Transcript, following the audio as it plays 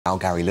Now,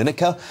 Gary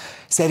Lineker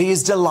said he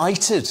is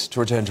delighted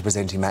to return to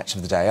presenting Match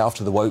of the Day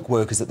after the woke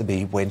workers at the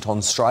B went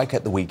on strike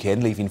at the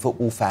weekend, leaving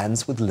football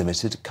fans with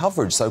limited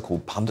coverage.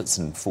 So-called pundits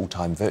and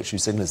full-time virtue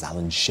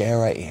signallers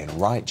Shearer, Ian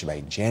Wright,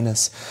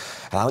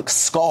 GBNews and Alex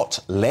Scott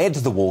led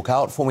the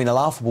walkout, forming a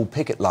laughable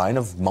picket line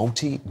of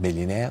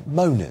multi-millionaire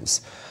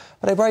moaners.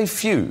 But a brave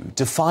few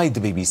defied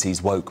the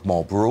BBC's woke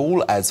mob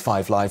rule as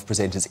 5 Live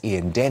presenters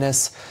Ian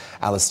Dennis,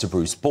 Alistair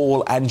Bruce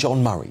Ball and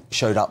John Murray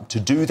showed up to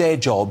do their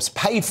jobs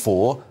paid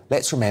for,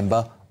 let's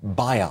remember,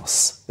 by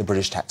us, the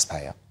British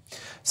taxpayer.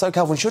 So,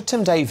 Kelvin, should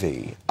Tim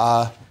Davie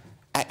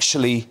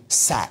actually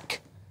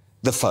sack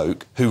the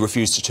folk who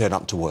refuse to turn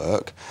up to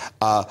work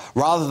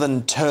rather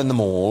than turn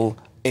them all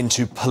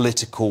into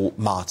political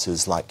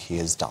martyrs like he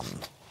has done?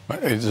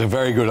 It's a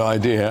very good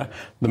idea.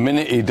 The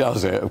minute he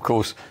does it, of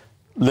course,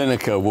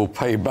 Lineker will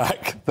pay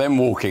back them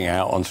walking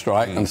out on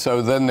strike, and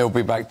so then they'll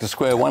be back to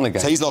square one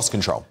again. So he's lost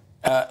control.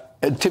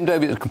 Tim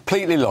Davie has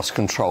completely lost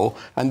control,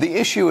 and the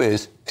issue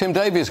is Tim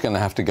Davie is going to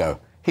have to go.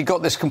 He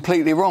got this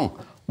completely wrong.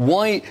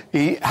 Why?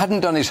 He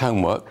hadn't done his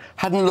homework,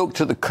 hadn't looked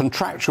at the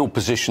contractual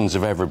positions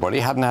of everybody,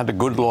 hadn't had a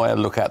good lawyer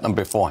look at them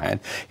beforehand.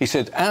 He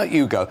said, out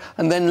you go,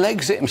 and then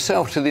legs it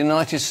himself to the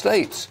United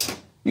States.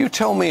 You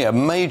tell me a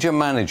major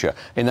manager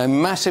in a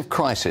massive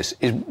crisis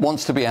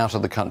wants to be out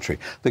of the country.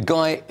 The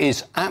guy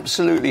is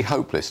absolutely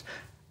hopeless.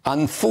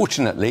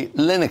 Unfortunately,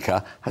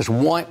 Lineker has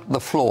wiped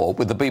the floor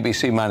with the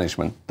BBC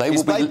management.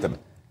 He's played them.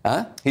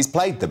 He's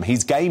played them.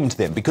 He's gamed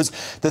them. Because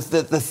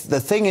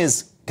the thing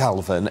is,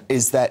 Kelvin,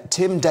 is that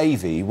Tim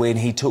Davie, when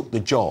he took the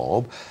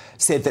job,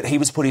 said that he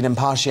was putting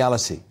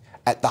impartiality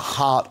at the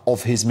heart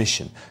of his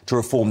mission to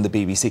reform the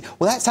BBC.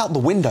 Well, that's out the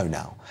window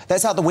now.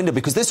 That's out the window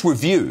because this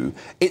review,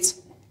 it's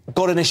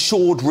got an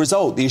assured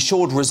result. The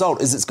assured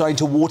result is it's going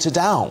to water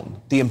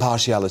down the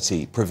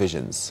impartiality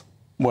provisions.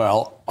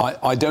 Well,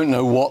 I don't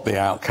know what the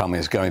outcome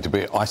is going to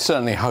be. I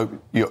certainly hope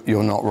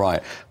you're not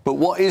right. But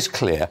what is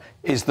clear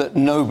is that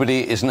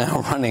nobody is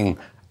now running.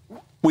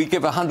 We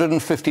give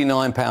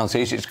 £159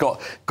 each. It's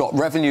got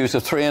revenues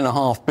of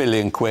 £3.5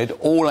 billion quid,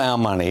 all our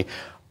money.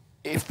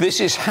 If this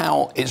is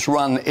how it's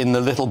run in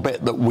the little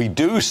bit that we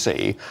do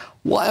see,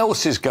 what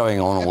else is going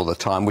on all the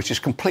time, which is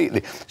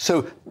completely...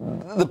 So,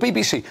 the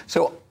BBC...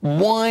 So,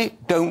 why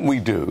don't we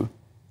do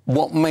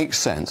what makes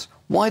sense?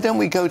 Why don't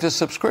we go to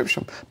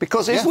subscription?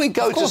 Because if we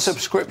go to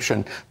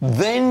subscription,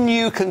 then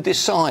you can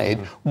decide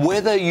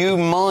whether you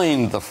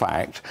mind the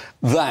fact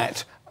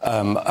that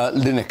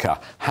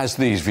Lineker has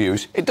these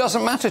views. It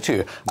doesn't matter to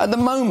you. At the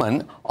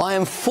moment, I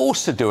am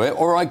forced to do it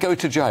or I go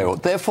to jail.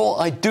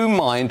 Therefore, I do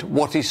mind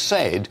what is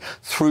said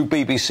through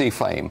BBC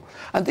fame.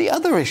 And the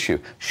other issue,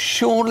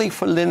 surely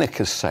for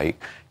Lineker's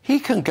sake, he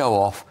can go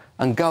off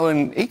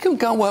and he can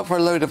go work for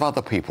a load of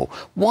other people.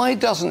 Why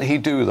doesn't he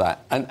do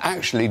that and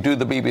actually do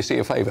the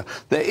BBC a favour?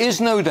 There is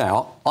no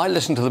doubt, I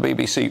listen to the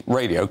BBC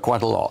radio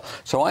quite a lot,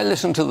 so I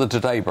listen to the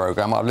Today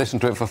programme, I've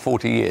listened to it for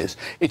 40 years.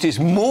 It is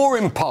more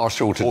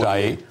impartial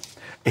today.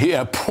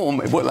 Yeah, poor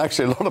me. Well,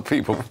 actually, a lot of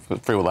people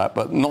feel that,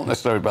 but not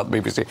necessarily about the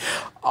BBC.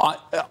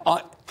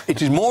 It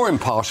is more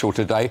impartial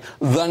today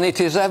than it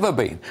has ever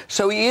been.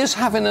 So he is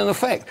having an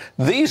effect.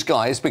 These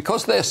guys,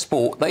 because they're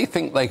sport, they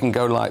think they can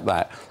go like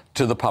that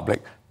to the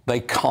public. They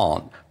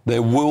can't.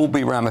 There will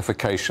be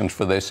ramifications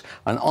for this,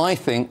 and I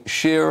think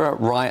Shearer,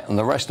 Wright, and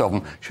the rest of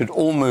them should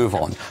all move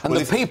on. And well,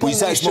 the people we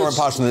say it's more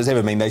impartial than it's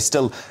ever been. They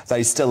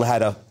still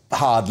had a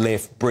hard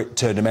left Brit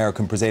turned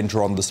American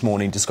presenter on this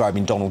morning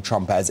describing Donald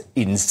Trump as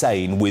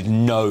insane with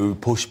no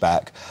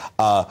pushback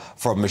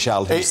from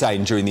Michelle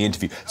Hussein during the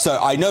interview. So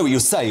I know what you're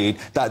saying,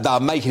 that they're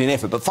making an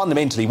effort, but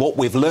fundamentally what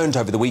we've learned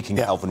over the weekend,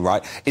 Kelvin,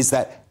 right, is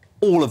that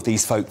all of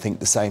these folk think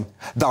the same.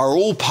 They are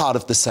all part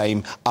of the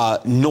same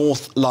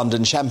North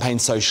London Champagne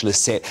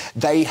socialist set.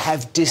 They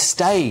have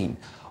disdain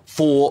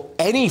for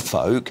any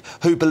folk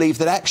who believe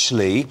that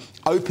actually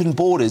open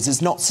borders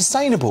is not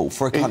sustainable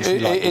for a country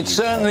like the UK. It's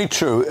certainly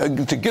true.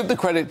 To give the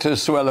credit to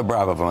Suella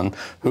Braverman,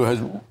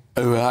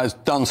 who has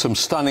done some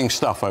stunning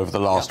stuff over the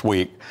last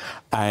week,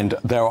 and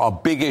there are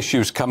big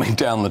issues coming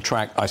down the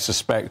track, I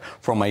suspect,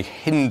 from a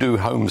Hindu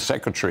Home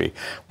Secretary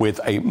with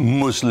a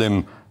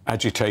Muslim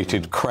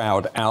agitated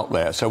crowd out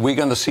there. So we're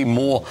going to see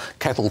more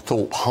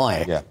Kettlethorpe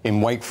High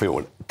in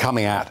Wakefield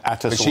coming at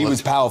us. But she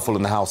was powerful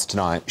in the House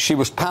tonight. She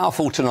was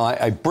powerful tonight,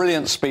 a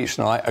brilliant speech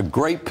tonight, a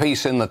great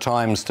piece in the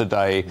Times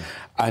today,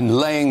 and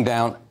laying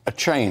down a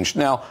change.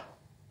 Now,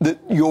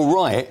 you're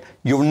right,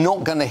 you're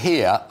not going to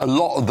hear a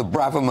lot of the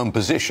Braverman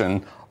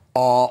position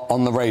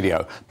on the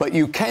radio, but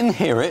you can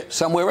hear it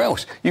somewhere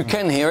else. You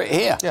can hear it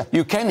here.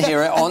 You can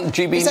hear it on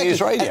GB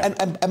News Radio.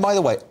 And by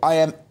the way,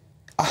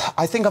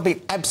 I think I've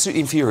been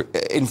absolutely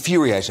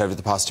infuriated over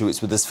the past 2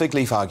 weeks with this fig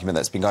leaf argument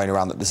that's been going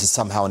around that this is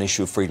somehow an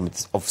issue of freedom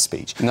of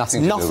speech.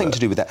 Nothing to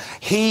do with that.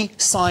 He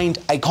signed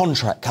a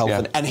contract,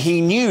 Kelvin, and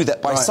he knew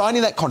that by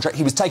signing that contract,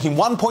 he was taking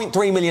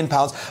 £1.3 million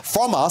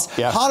from us.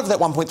 Yeah. Part of that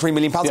 £1.3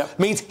 million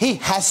means he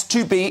has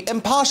to be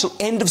impartial.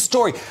 End of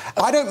story.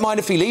 I don't mind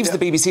if he leaves the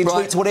BBC and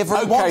tweets whatever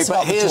he wants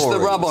about the Tories. Here's the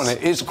rub on it.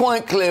 It's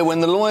quite clear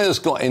when the lawyers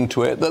got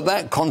into it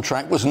that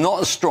contract was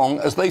not as strong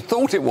as they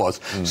thought it was.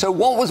 So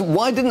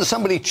why didn't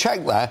somebody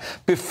check that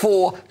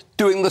before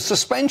doing the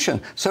suspension?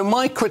 So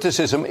my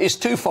criticism is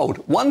twofold.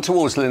 One,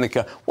 towards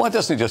Lineker. Why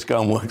doesn't he just go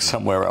and work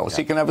somewhere else?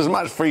 He can have as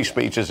much free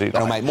speech as he likes.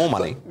 He'll make more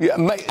money.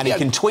 He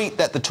can tweet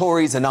that the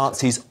Tories are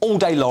Nazis all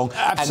day long,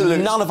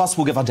 and none of us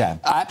will give a damn.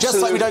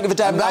 Just like we don't give a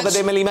damn now that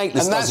Emily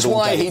Maitlis does it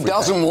all day. And that's why he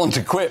doesn't want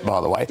to quit, by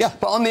the way. Yeah.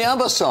 But on the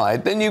other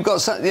side, then you've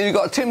got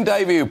Tim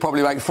Davie, who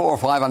probably makes 400 or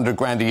 500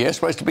 grand a year,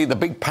 supposed to be the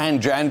big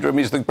panjandrum,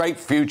 he's the great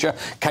future,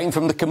 came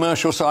from the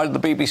commercial side of the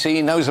BBC,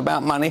 he knows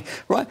about money,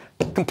 right?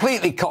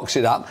 Completely cocks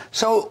it up.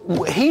 So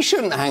he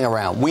shouldn't hang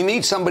around. We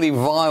need somebody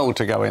vile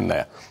to go in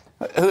there.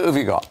 Who have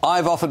you got?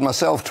 I've offered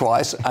myself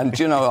twice, and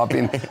I've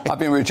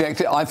been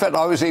rejected. In fact,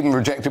 I was even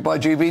rejected by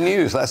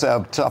GBNews. That's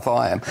how tough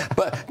I am.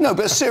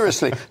 But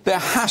seriously, there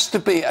has to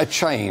be a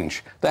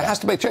change. There has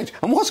to be a change.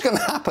 And what's going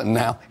to happen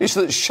now is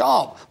that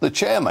Sharp, the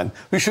chairman,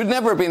 who should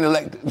never have been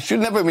elected, should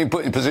never have been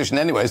put in position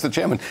anyway as the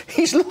chairman,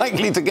 he's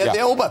likely to get the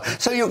elbow.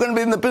 So you're going to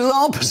be in the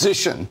bizarre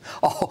position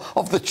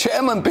of the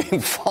chairman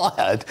being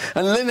fired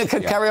and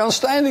Lineker carry on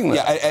standing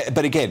there. Yeah,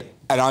 but again,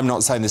 and I'm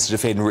not saying this to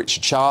defend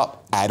Richard Sharp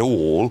at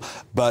all,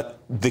 but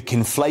the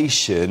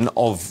conflation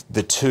of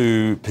the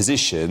two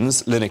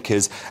positions,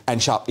 Lineker's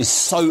and Sharp, is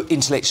so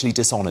intellectually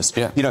dishonest.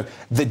 Yeah.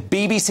 The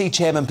BBC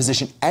chairman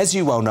position, as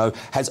you well know,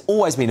 has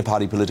always been a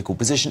party political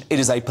position. It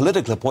is a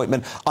political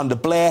appointment. Under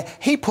Blair,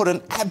 he put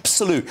an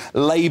absolute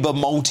Labour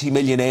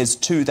multi-millionaires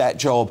to that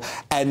job.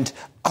 And,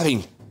 I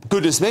mean,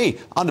 goodness me,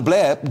 under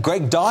Blair,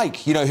 Greg Dyke,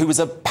 who was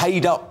a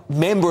paid-up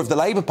member of the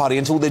Labour Party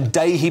until the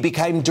day he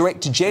became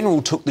Director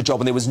General, took the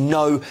job, and there was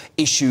no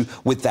issue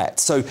with that.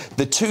 So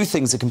the two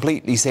things are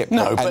completely separate.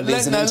 No, but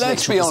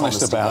let's be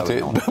honest about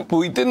it.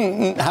 We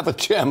didn't have a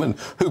chairman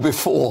who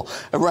before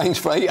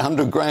arranged for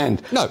 800 grand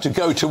to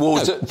go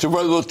towards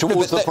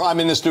the Prime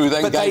Minister, who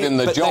then gave him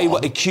the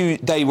job.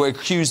 They were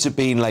accused of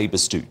being Labour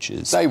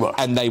stooges. They were.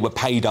 And they were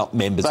paid-up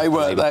members of the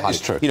Labour Party. That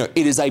is true.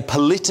 It is a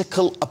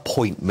political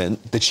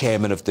appointment, the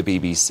chairman of the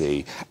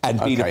BBC, and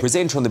being a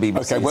presenter on the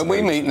BBC. OK, when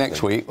we meet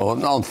next week, or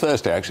on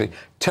Thursday, actually,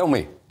 tell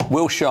me,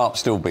 will Sharp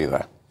still be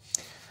there?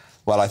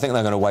 Well, I think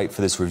they're going to wait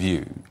for this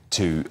review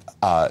to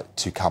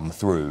come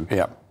through.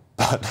 Yeah.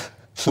 But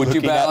would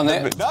you bet on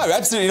it? No,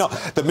 absolutely not.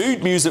 The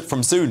mood music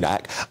from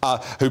Sunak,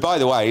 who, by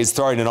the way, is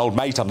throwing an old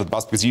mate under the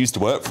bus because he used to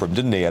work for him,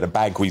 didn't he, at a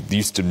bank we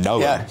used to know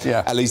him,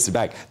 at least a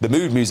bank. The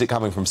mood music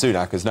coming from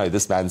Sunak is, no,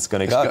 this man's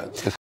going to go.